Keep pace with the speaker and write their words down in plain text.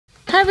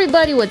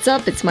everybody, what's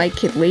up? It's my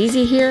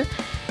KidLazy here,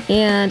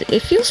 and it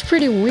feels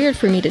pretty weird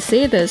for me to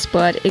say this,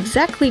 but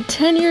exactly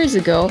 10 years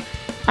ago,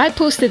 I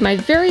posted my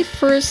very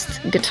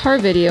first guitar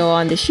video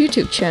on this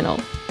YouTube channel.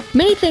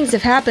 Many things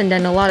have happened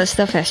and a lot of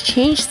stuff has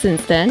changed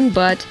since then,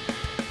 but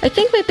I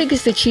think my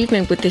biggest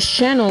achievement with this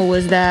channel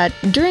was that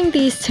during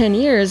these 10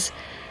 years,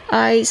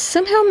 I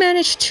somehow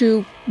managed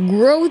to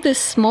grow this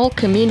small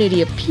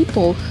community of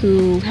people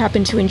who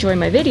happen to enjoy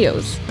my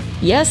videos.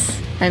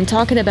 Yes, I'm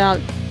talking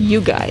about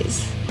you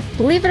guys.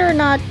 Believe it or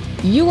not,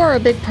 you are a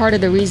big part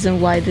of the reason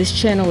why this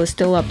channel is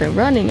still up and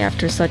running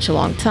after such a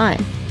long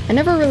time. I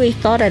never really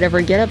thought I'd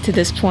ever get up to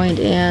this point,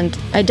 and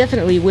I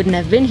definitely wouldn't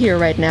have been here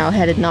right now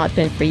had it not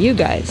been for you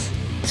guys.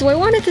 So I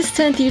wanted this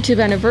 10th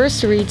YouTube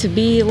anniversary to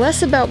be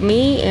less about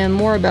me and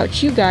more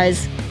about you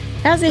guys,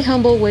 as a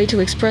humble way to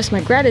express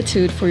my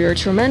gratitude for your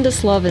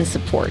tremendous love and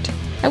support.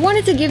 I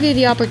wanted to give you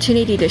the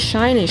opportunity to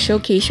shine and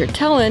showcase your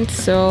talent,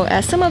 so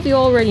as some of you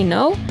already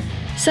know,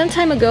 some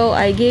time ago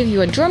I gave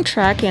you a drum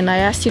track and I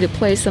asked you to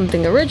play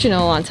something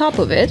original on top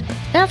of it,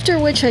 after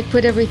which I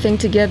put everything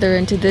together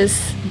into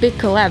this big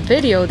collab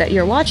video that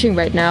you're watching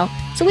right now,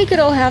 so we could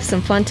all have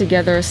some fun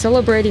together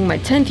celebrating my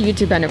 10th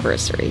YouTube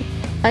anniversary.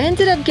 I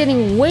ended up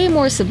getting way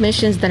more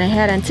submissions than I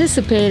had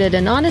anticipated,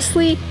 and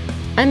honestly,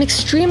 I'm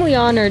extremely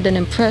honored and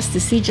impressed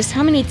to see just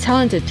how many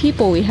talented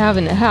people we have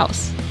in the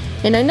house.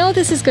 And I know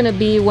this is gonna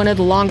be one of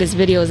the longest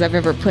videos I've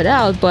ever put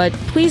out, but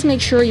please make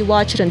sure you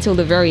watch it until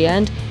the very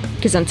end,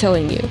 because I'm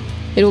telling you,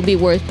 it will be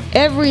worth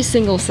every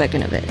single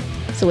second of it.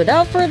 So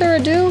without further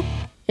ado,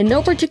 in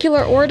no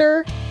particular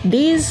order,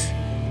 these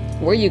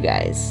were you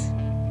guys.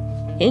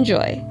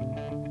 Enjoy.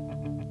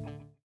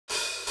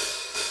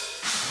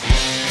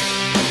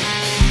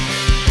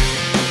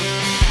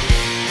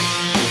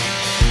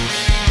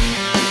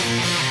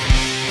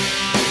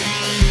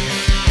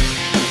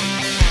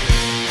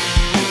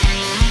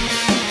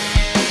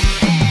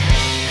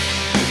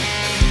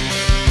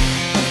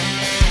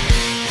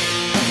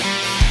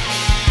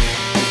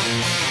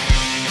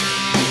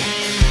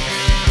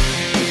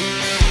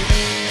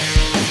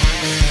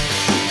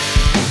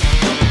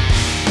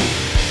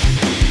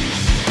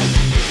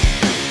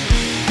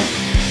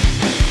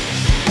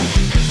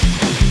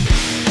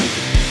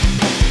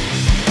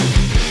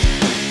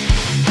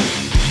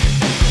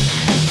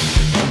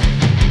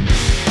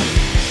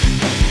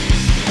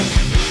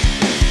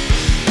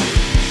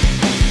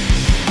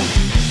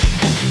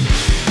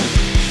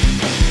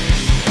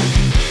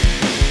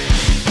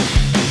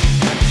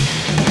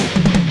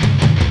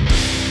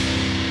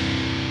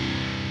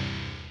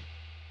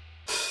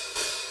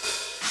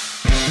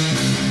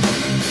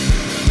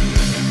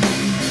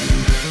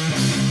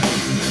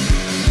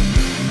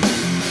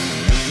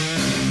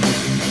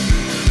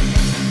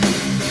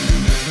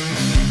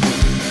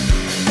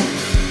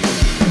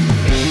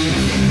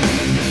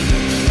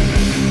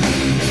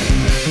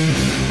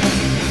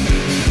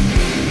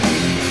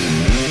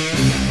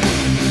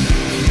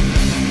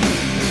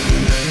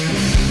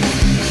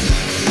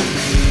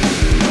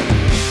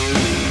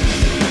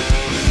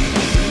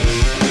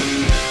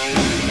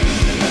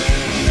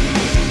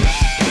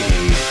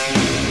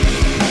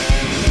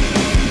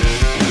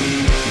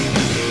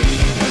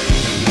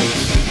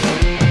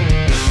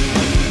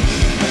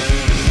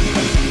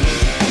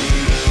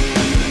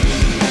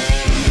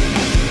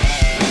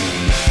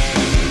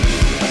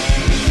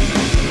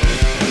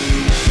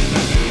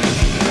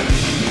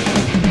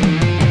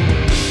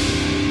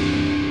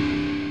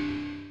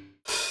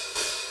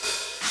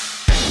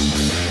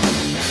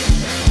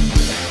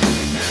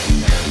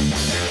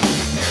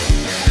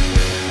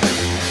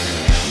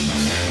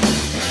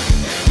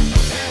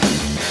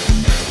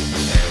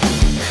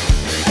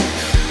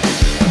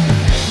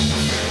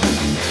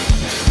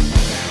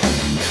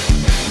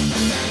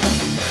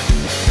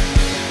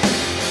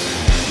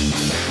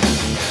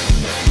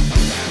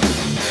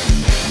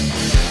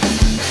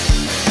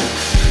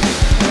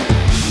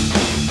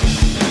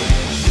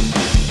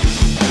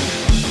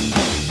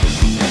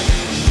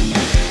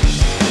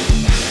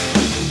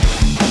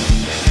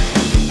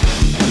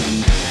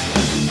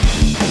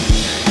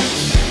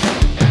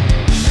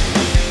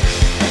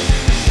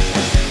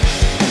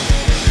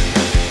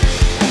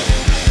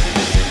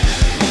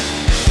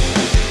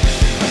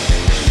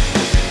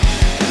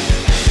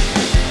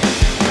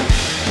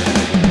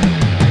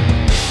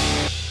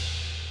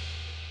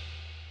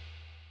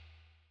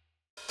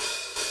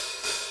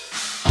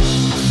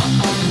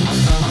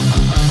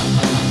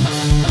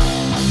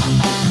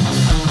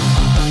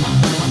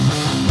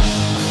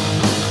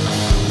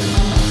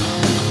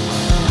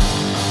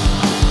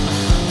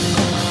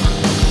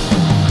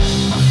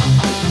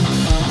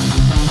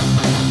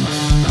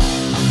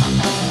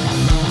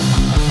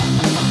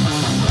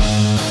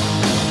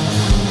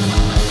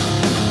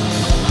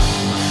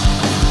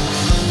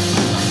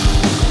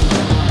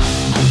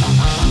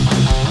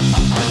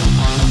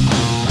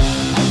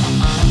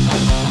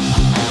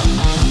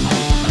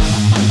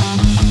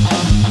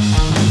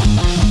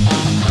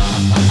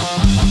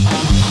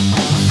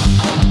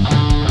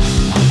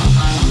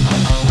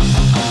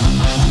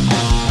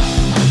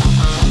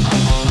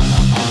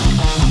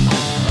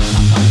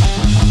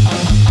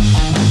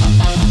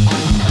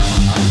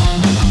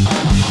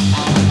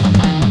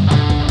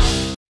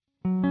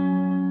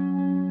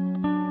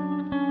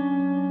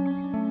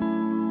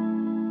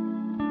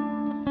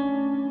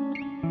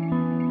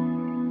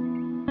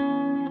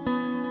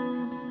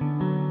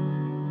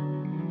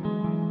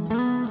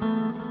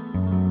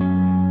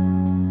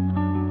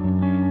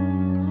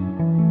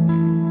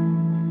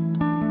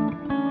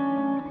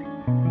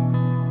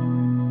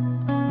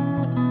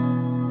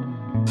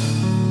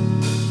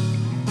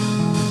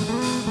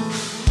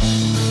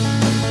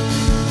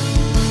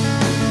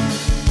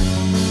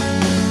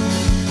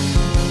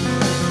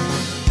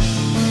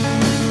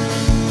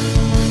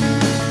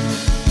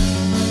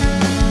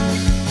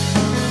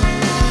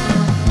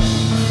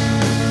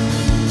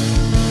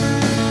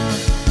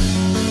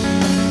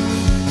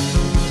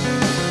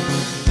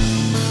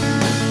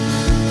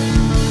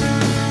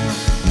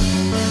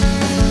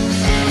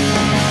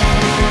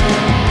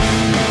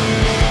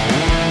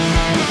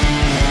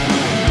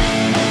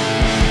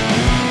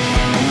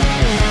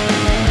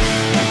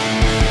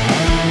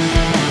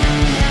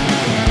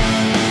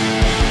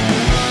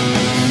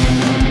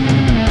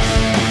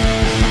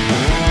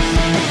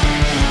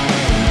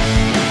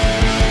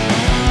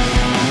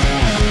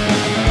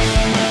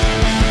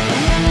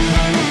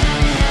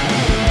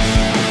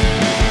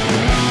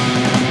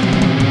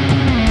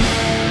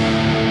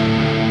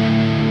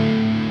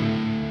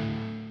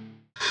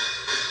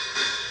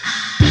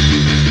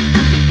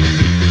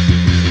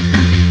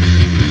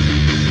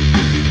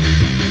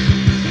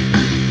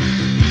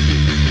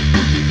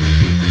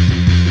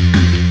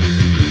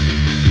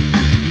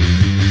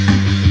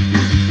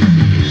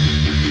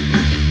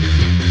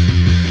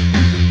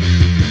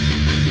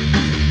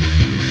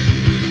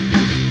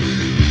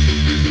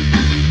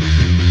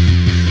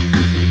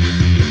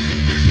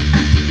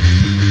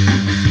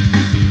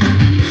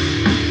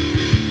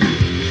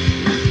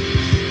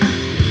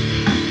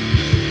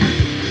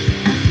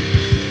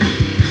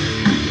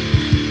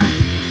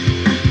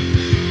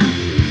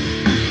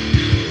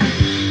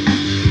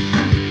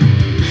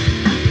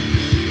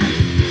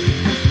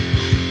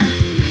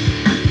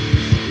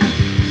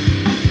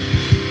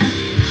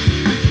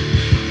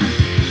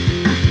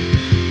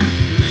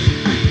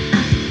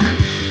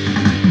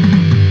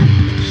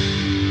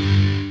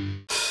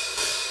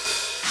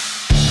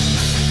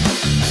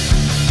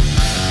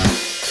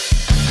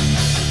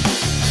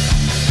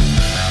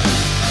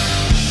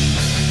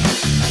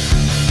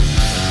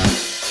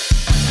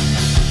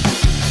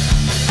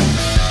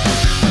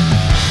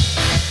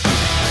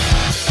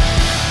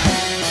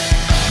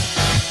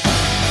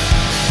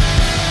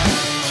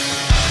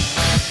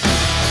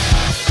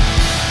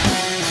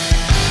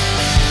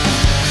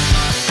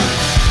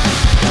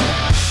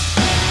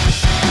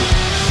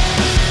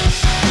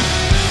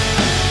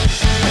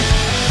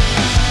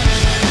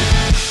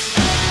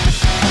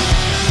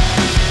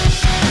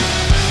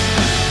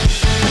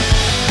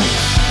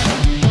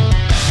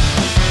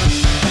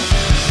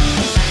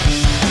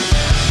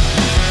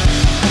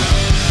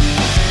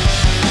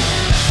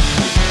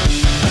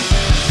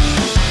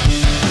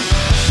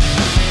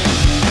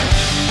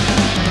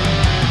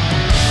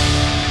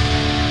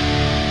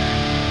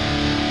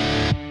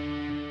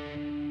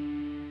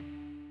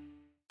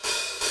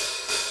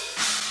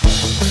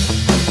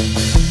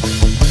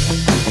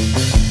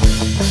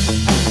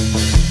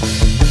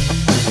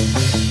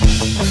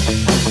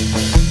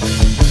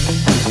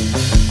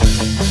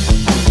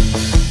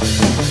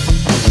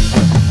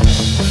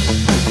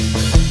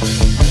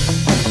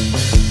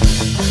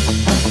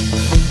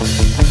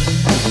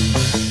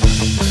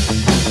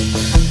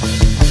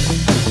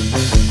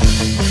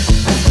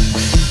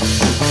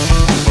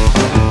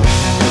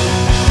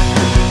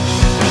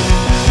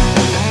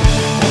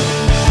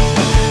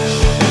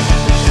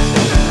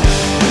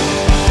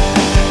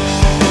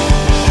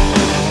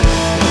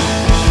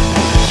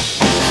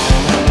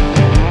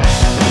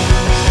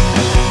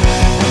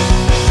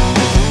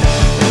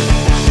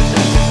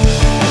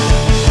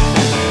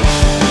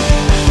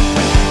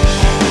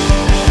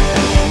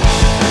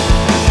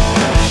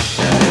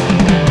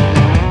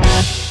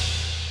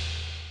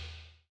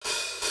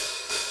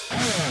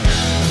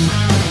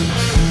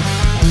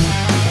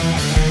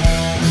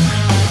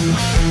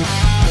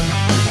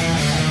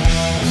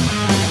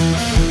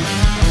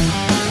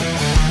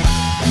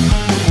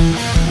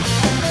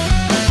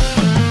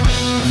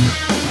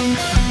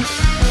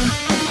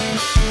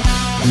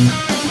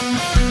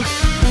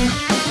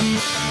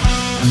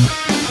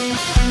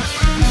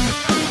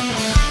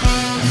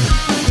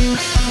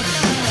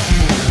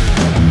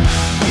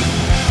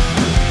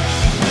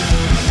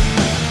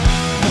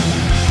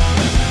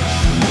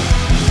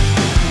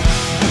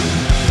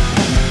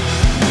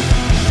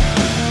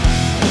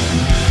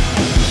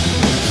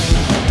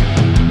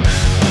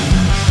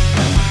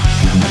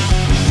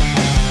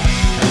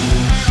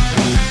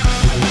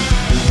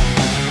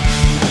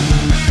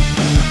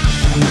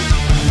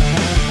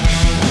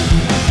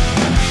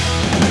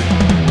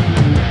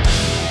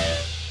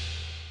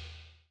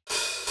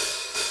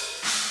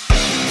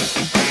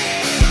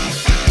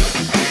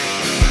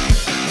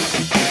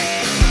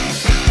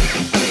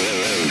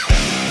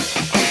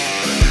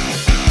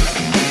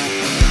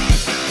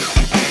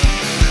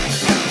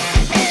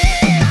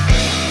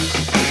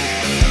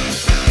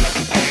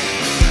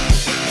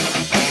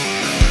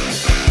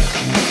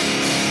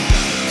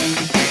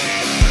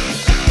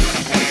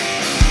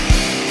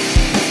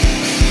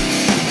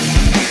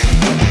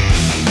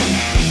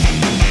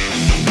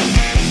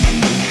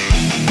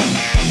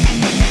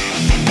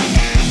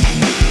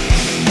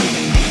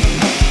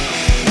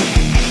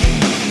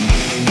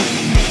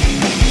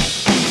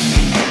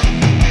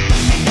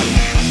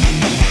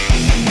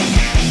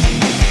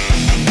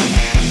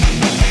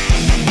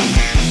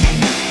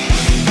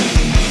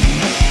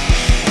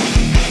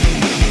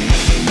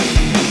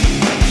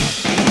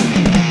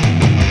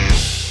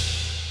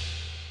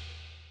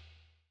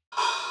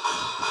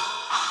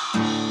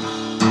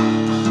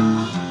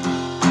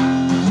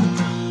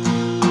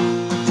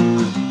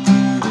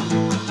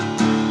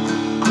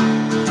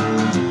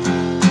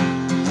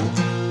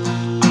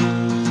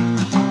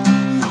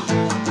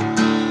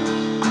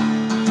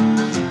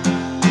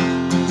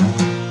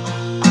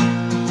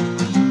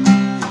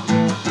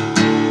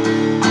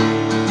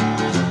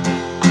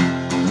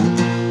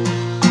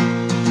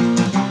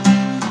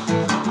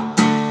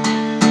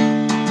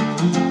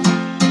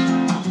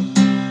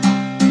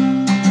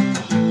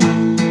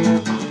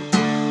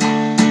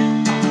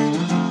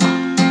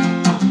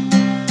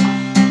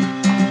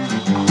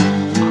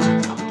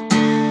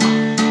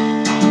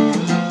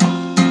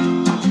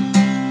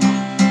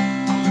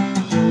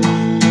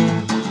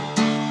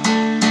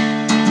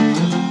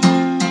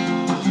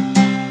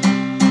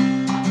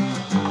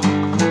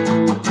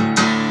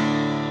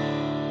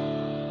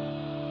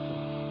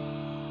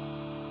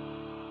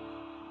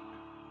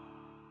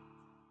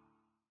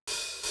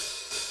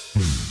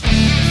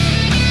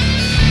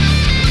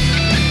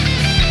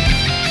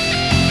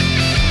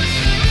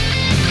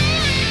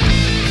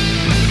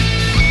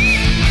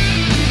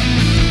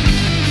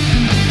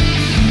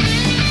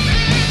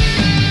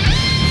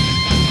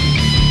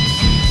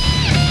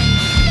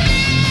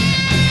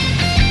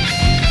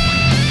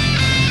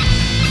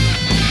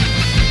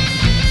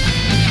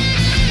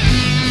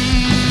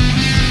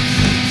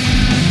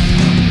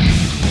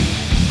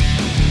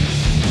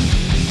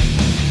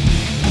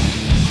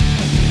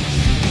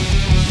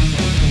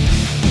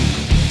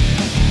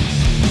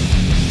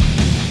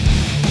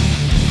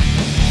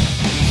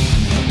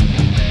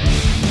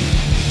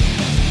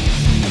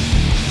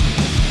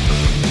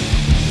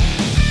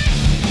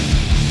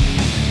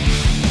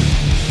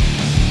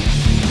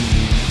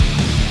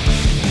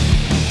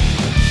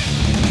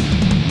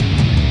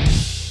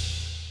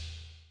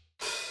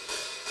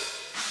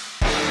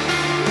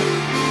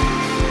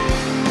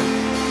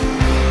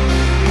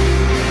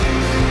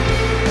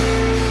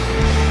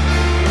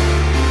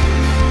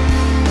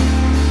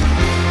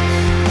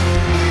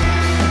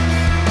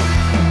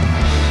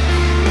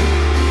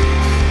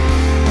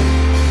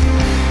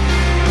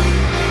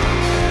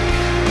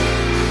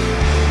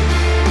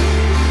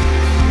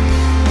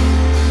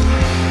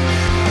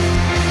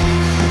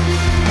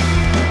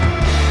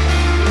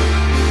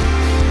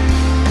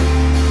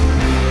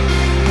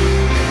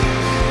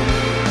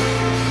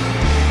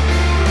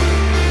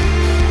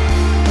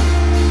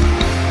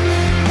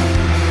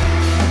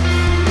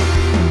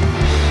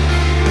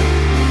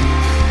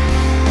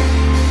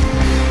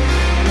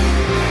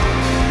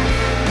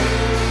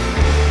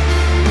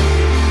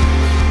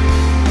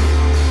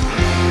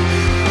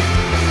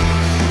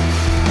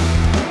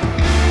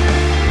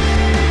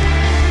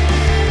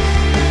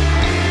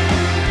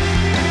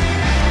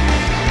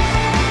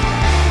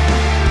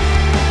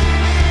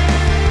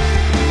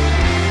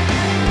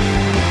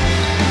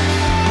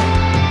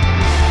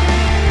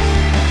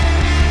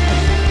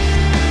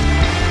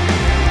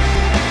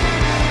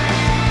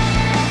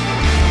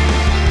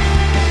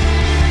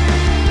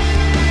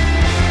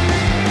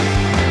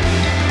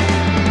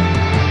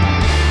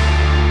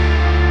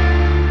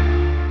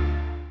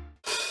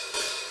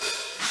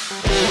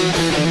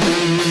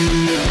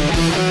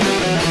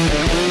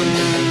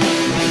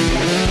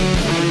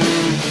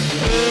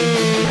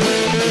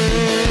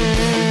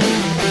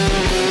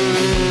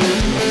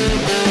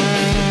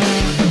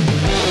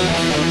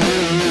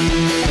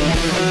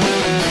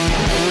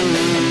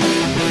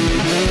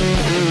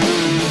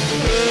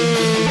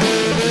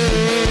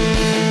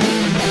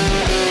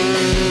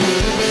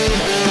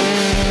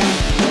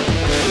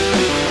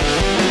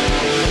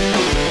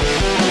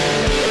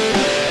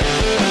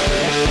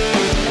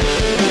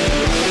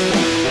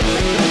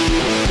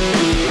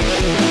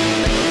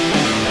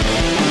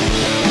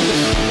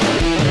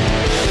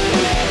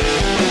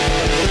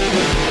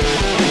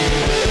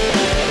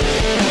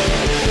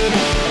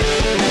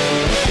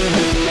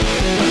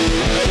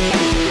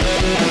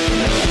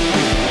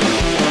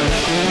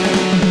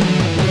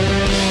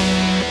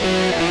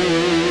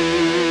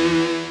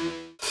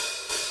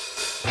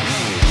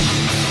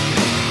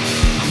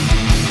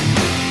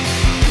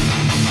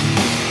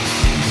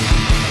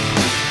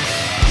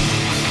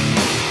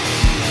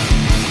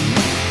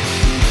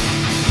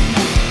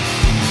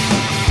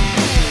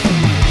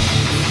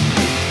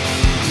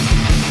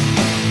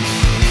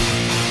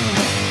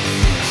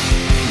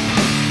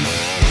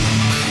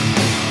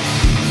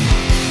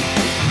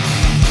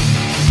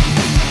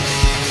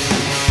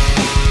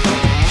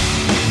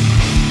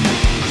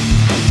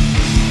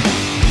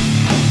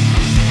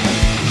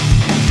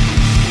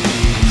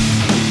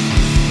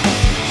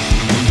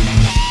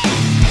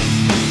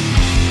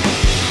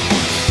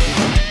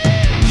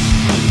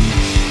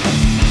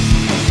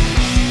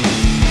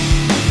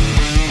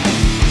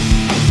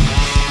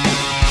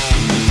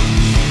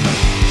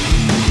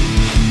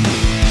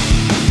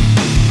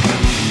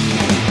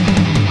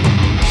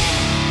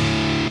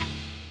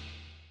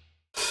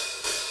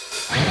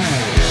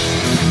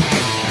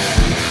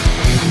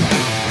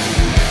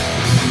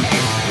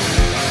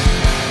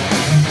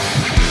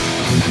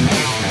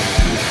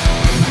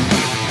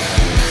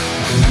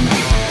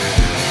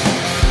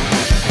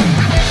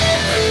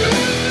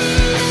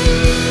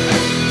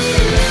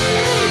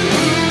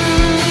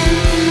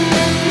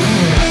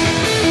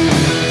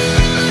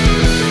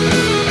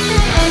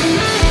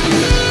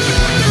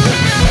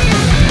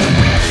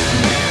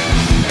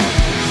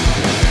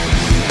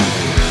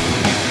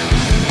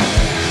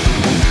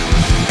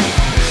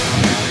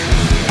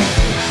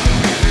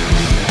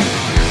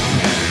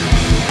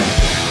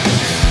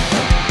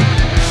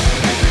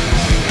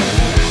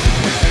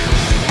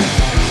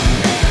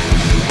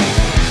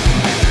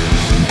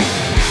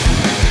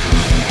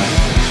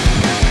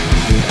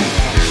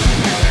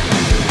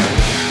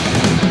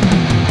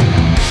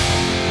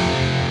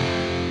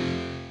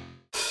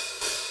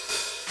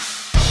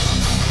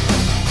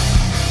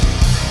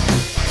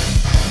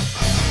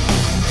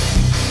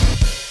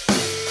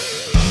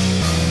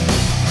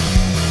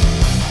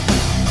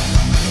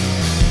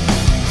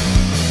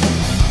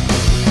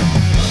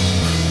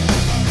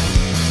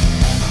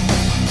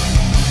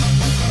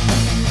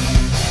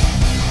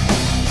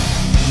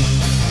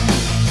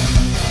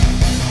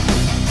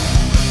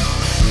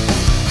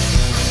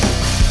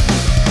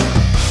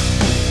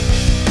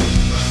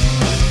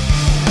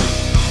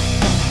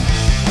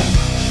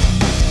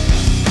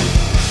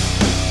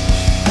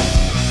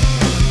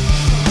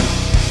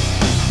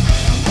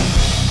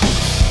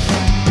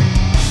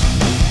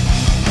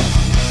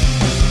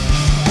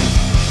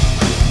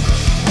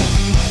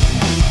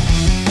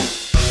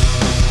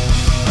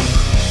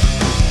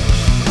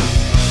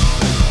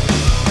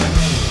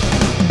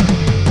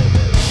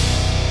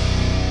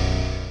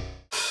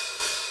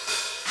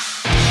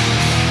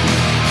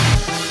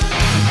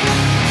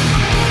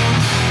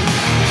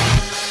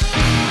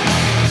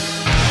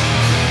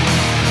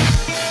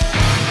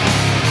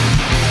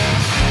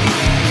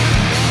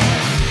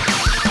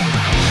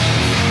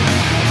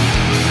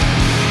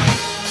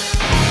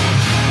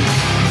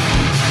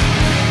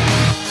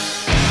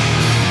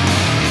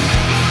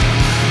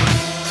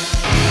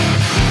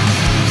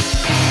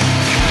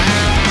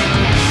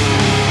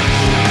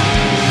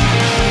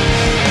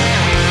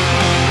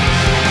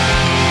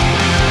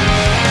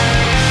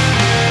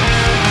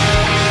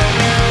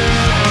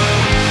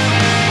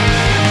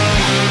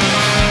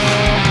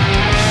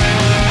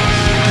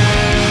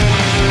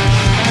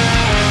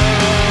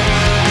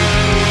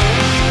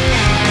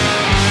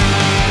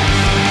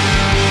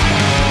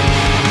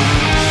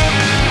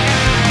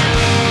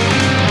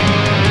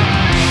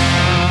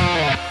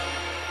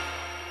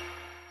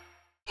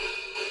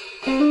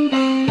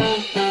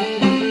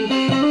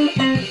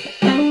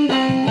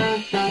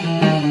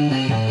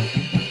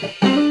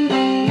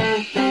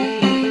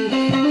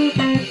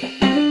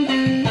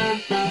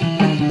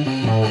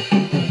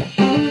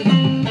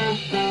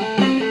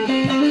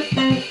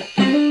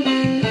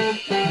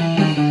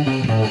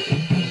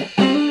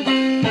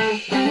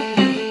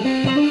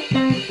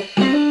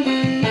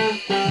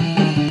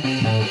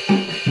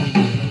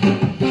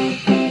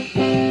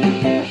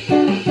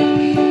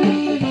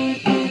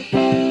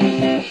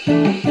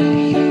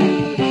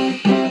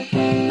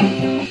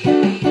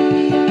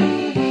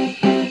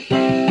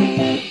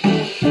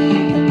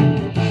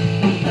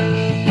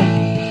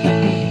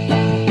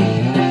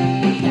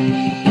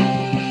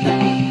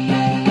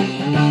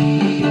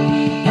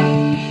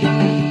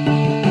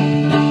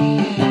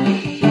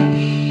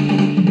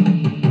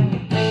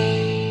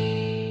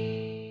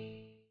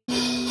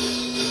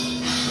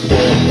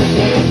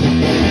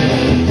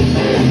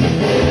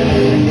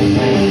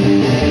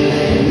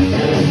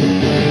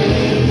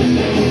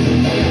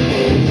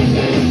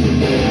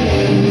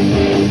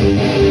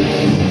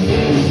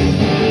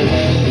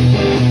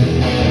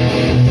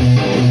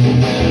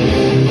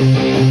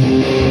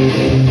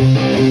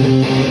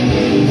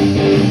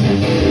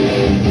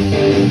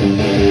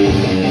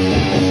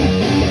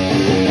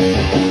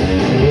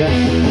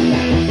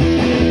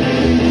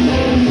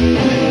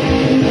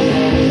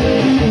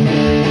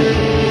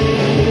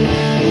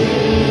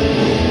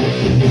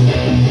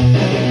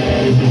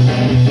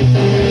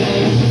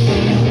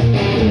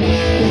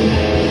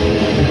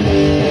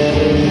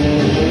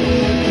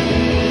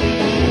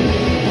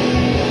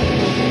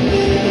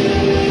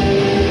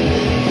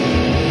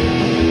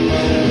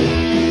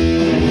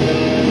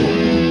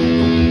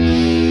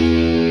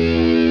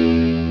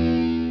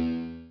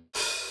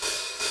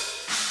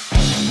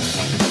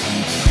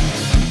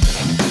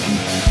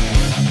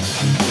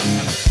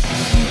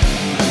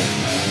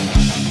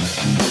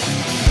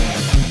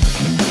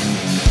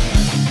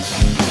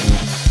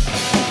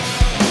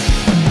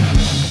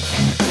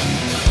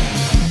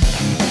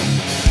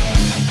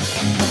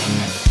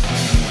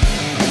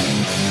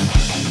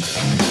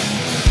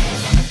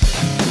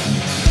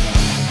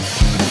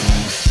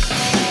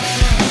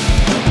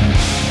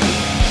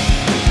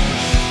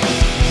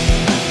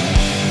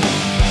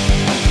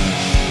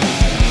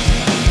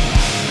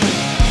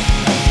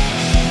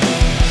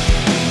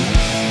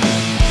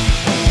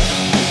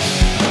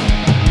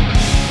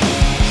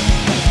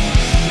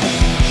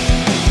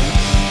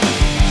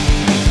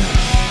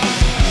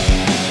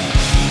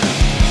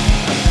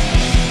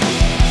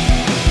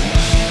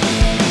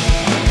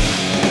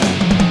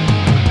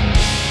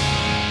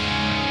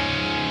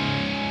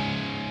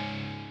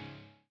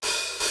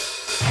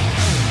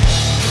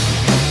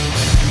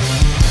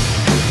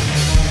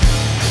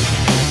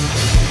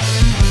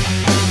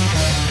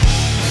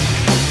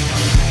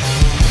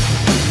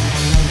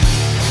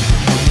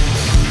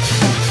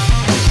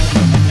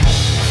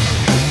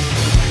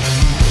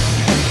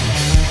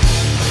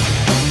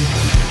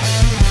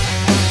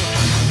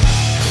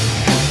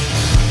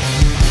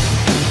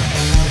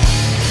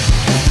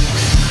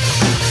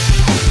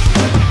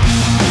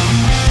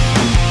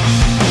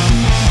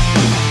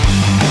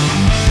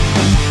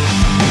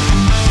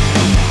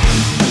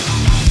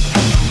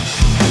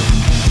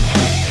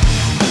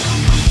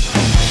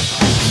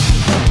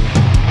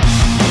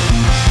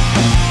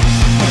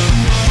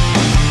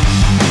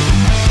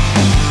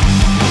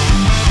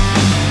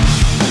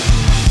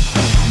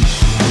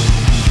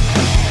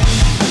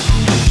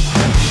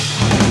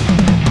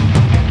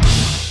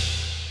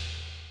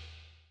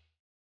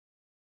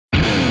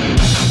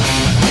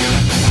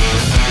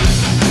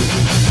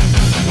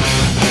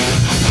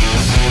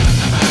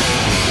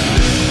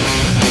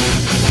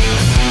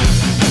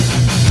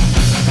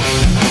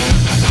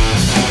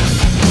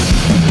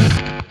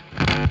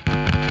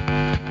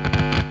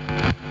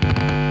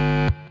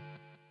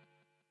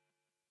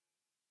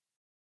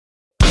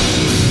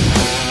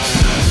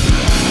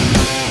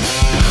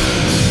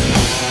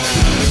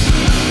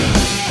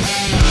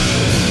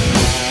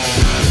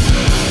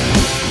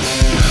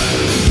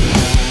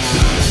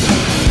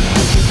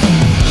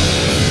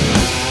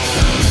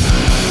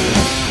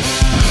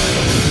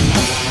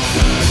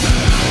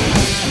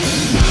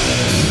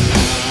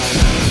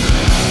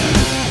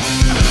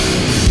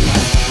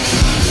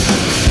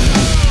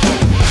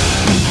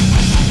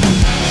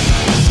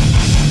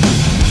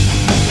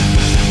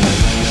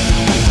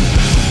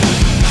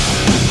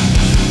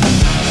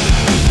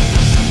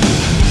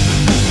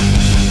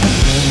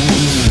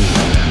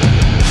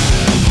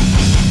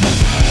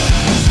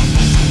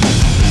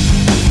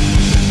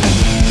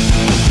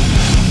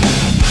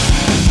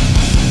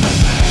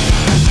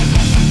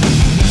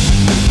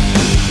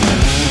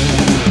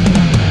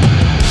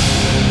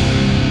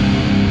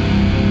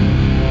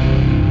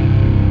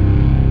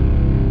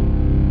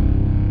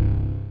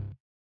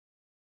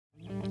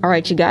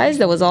 Alright you guys,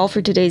 that was all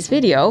for today's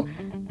video.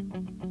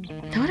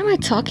 Now what am I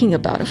talking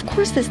about? Of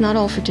course that's not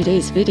all for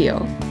today's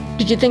video.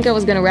 Did you think I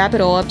was gonna wrap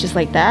it all up just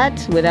like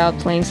that, without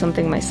playing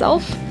something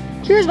myself?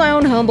 Here's my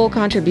own humble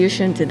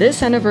contribution to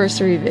this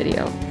anniversary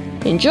video.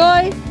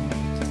 Enjoy!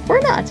 Or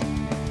not.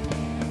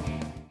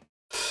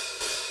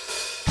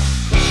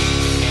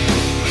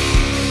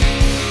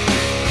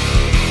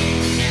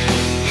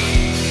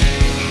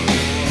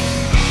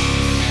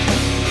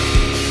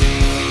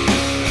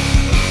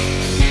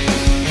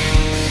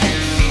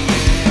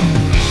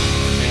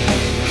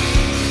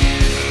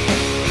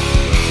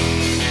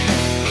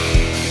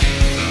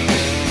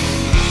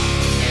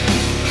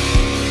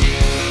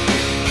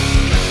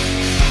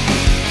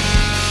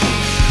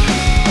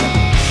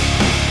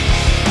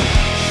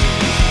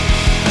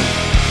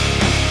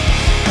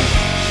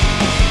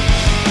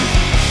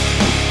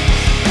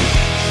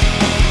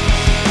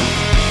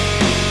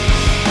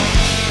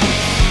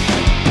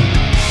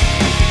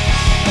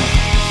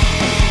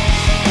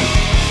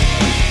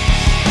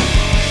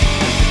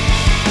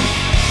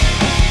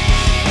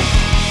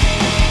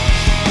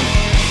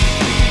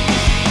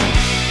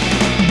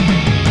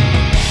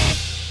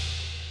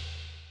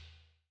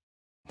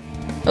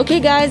 Okay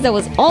guys, that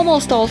was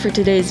almost all for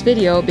today's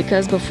video,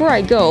 because before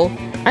I go,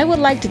 I would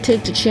like to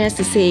take the chance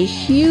to say a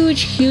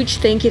huge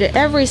thank you to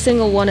every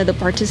single one of the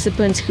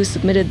participants who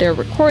submitted their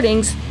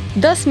recordings,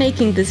 thus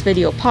making this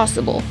video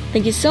possible.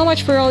 Thank you so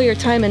much for all your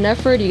time and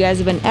effort. You guys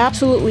have been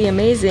absolutely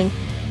amazing,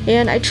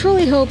 and I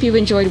truly hope you've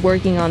enjoyed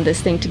working on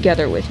this thing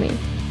together with me.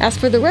 As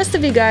for the rest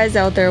of you guys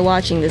out there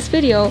watching this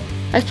video,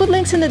 I've put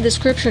links in the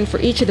description for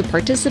each of the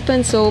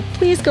participants, so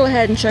please go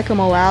ahead and check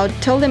them all out.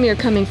 Tell them you're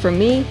coming from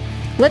me.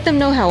 Let them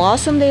know how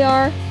awesome they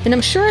are, and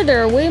I'm sure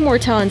there are way more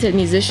talented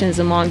musicians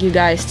among you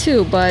guys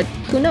too, but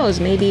who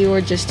knows, maybe you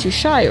were just too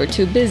shy or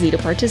too busy to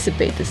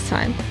participate this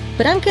time.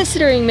 But I'm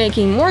considering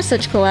making more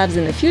such collabs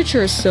in the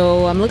future,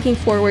 so I'm looking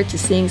forward to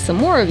seeing some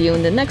more of you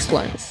in the next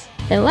ones.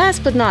 And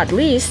last but not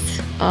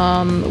least,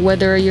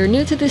 whether you're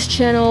new to this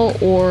channel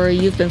or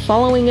you've been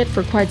following it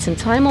for quite some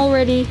time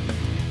already,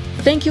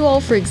 thank you all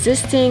for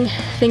existing,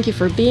 thank you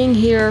for being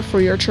here,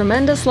 for your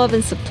tremendous love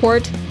and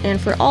support, and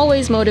for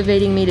always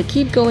motivating me to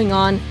keep going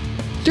on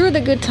through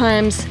the good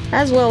times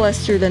as well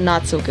as through the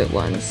not so good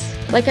ones.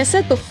 Like I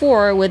said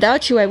before,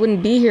 without you I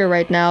wouldn't be here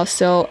right now,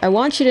 so I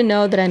want you to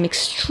know that I'm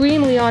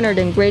extremely honored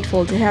and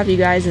grateful to have you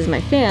guys as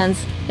my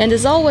fans, and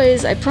as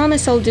always, I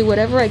promise I'll do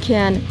whatever I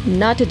can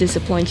not to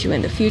disappoint you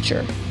in the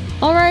future.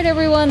 Alright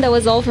everyone, that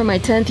was all for my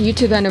 10th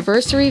YouTube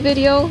anniversary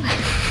video,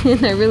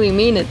 and I really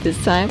mean it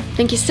this time.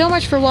 Thank you so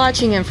much for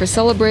watching and for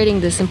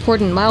celebrating this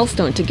important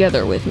milestone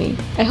together with me.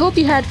 I hope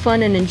you had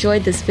fun and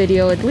enjoyed this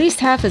video at least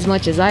half as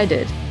much as I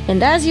did.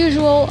 And as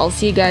usual, I'll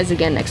see you guys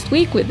again next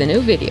week with a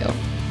new video.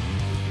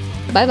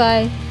 Bye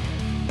bye!